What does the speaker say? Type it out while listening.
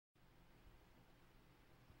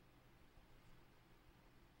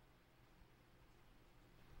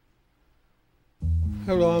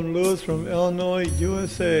Hello, I'm Louis from Illinois,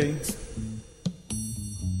 USA.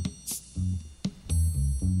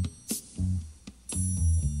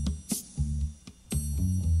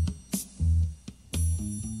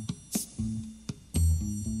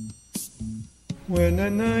 When the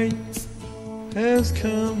night has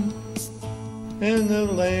come and the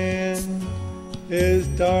land is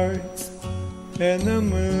dark and the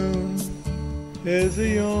moon is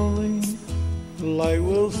the only light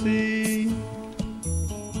we'll see,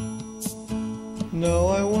 no,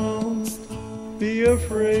 I won't be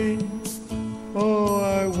afraid. Oh,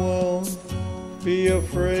 I won't be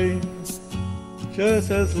afraid.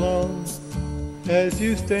 Just as long as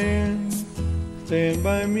you stand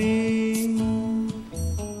by me.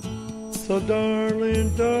 So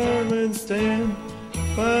darling, darling, stand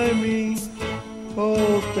by me.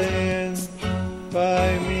 Oh, stand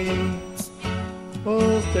by me.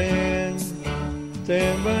 Oh, stand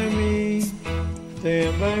by me.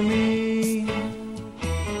 Stand by me.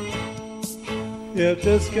 If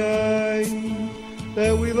the sky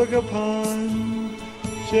that we look upon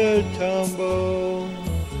should tumble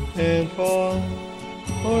and fall,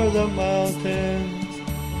 or the mountains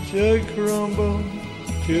should crumble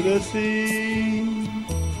to the sea,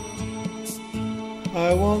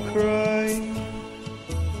 I won't cry,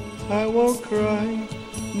 I won't cry,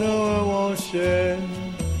 no, I won't shed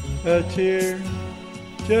a tear,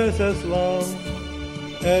 just as long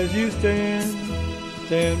as you stand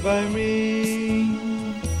by me.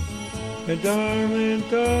 And darling,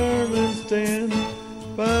 darling, stand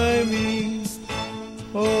by me.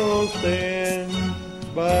 Oh, stand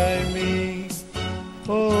by me.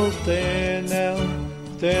 Oh, stand now,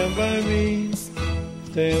 stand by me,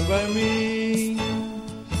 stand by me.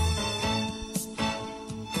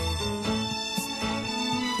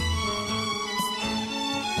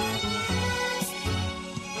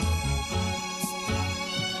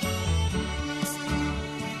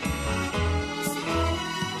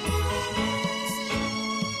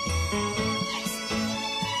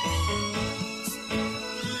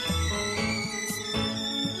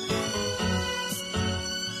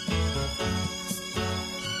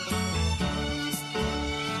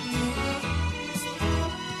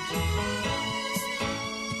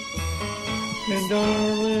 And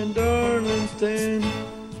darling, darling, stand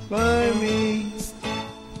by me.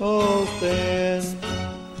 Oh, stand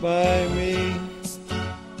by me.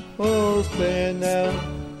 Oh, stand now,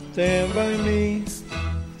 stand by me,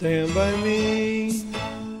 stand by me.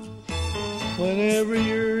 Whenever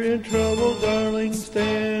you're in trouble, darling,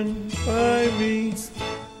 stand by me.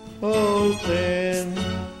 Oh, stand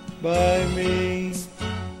by me.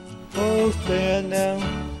 Oh, stand now,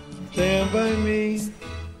 stand by me.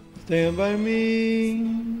 Stand by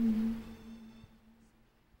me.